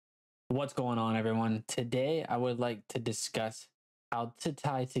What's going on, everyone? Today, I would like to discuss how to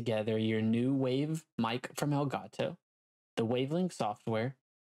tie together your new Wave mic from Elgato, the Wavelink software,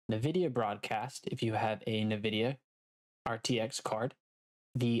 Nvidia broadcast if you have a Nvidia RTX card,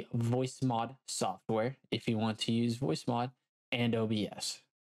 the Voicemod software if you want to use Voicemod, and OBS.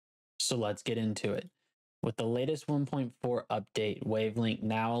 So let's get into it. With the latest 1.4 update, Wavelink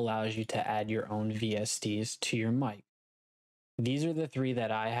now allows you to add your own VSTs to your mic. These are the three that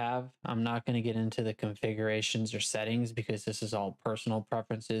I have. I'm not going to get into the configurations or settings because this is all personal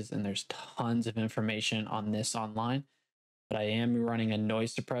preferences and there's tons of information on this online. But I am running a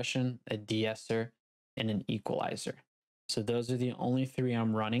noise suppression, a de-esser, and an equalizer. So those are the only three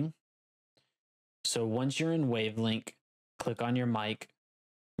I'm running. So once you're in Wavelink, click on your mic.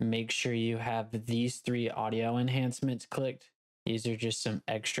 Make sure you have these three audio enhancements clicked. These are just some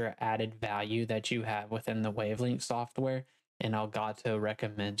extra added value that you have within the Wavelink software, and Elgato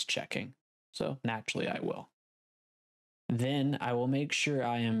recommends checking. So naturally I will. Then I will make sure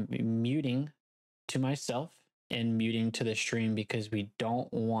I am muting to myself and muting to the stream because we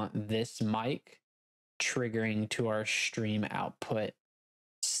don't want this mic triggering to our stream output.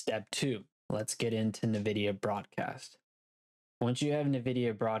 Step 2, let's get into Nvidia broadcast. Once you have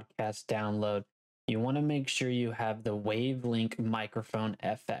Nvidia broadcast download, you want to make sure you have the Wavelink microphone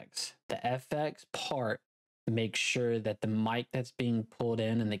FX. The FX part, make sure that the mic that's being pulled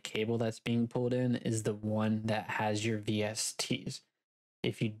in and the cable that's being pulled in is the one that has your VSTs.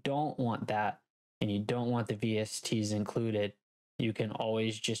 If you don't want that and you don't want the VSTs included, you can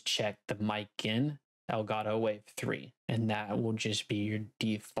always just check the mic in Elgato Wave 3, and that will just be your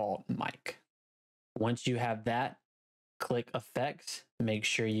default mic. Once you have that, click effects, make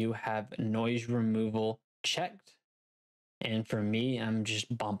sure you have noise removal checked. And for me, I'm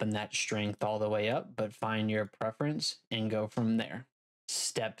just bumping that strength all the way up, but find your preference and go from there.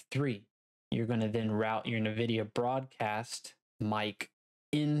 Step 3, you're going to then route your Nvidia broadcast mic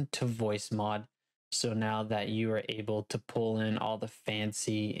into Voicemod. So now that you are able to pull in all the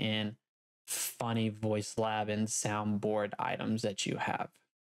fancy and funny voice lab and soundboard items that you have.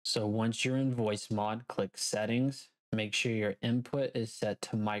 So once you're in Voicemod, click settings. Make sure your input is set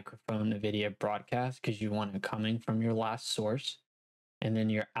to microphone Nvidia broadcast because you want it coming from your last source. And then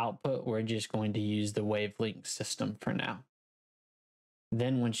your output, we're just going to use the Wavelink system for now.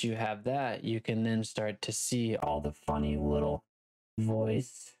 Then once you have that, you can then start to see all the funny little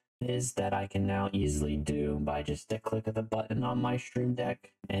voices that I can now easily do by just a click of the button on my Stream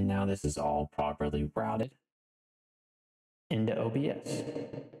Deck. And now this is all properly routed into OBS.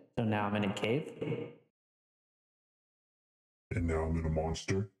 So now I'm in a cave. And now I'm in a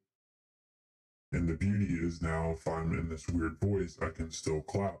monster. And the beauty is now if I'm in this weird voice, I can still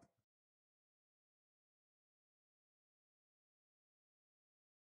clap.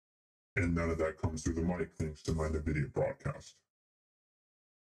 And none of that comes through the mic thanks to my Nvidia broadcast.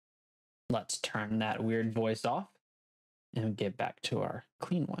 Let's turn that weird voice off and get back to our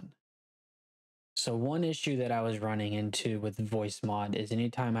clean one. So one issue that I was running into with Voicemod is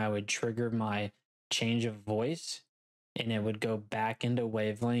anytime I would trigger my change of voice, and it would go back into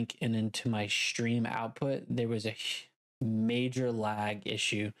Wavelink and into my stream output, there was a major lag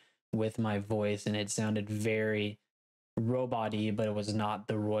issue with my voice, and it sounded very robot-y, but it was not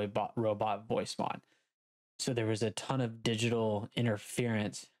the robot voice mod. So there was a ton of digital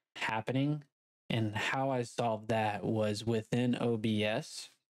interference happening, and how I solved that was within OBS.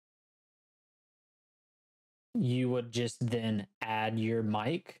 You would just then add your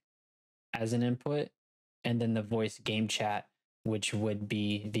mic as an input, and then the voice game chat, which would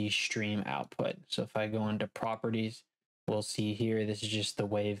be the stream output. So if I go into properties, we'll see here, this is just the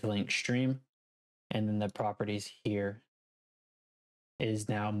Wavelink stream. And then the properties here is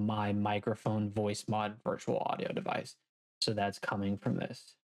now my microphone Voicemod virtual audio device. So that's coming from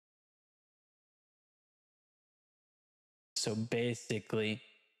this. So basically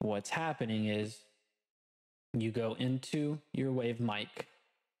what's happening is you go into your Wave mic,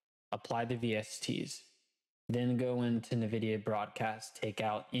 apply the VSTs, then go into Nvidia broadcast, take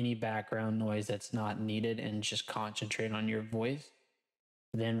out any background noise that's not needed and just concentrate on your voice.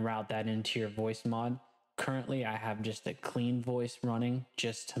 Then route that into your Voicemod. Currently, I have just a clean voice running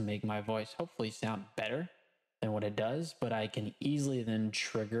just to make my voice hopefully sound better than what it does, but I can easily then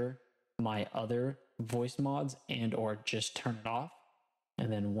trigger my other voice mods and or just turn it off.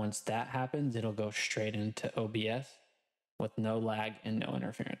 And then once that happens, it'll go straight into OBS with no lag and no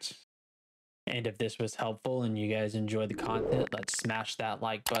interference. And if this was helpful and you guys enjoy the content, let's smash that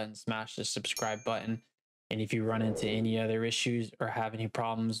like button, smash the subscribe button. And if you run into any other issues or have any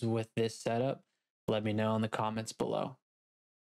problems with this setup, let me know in the comments below.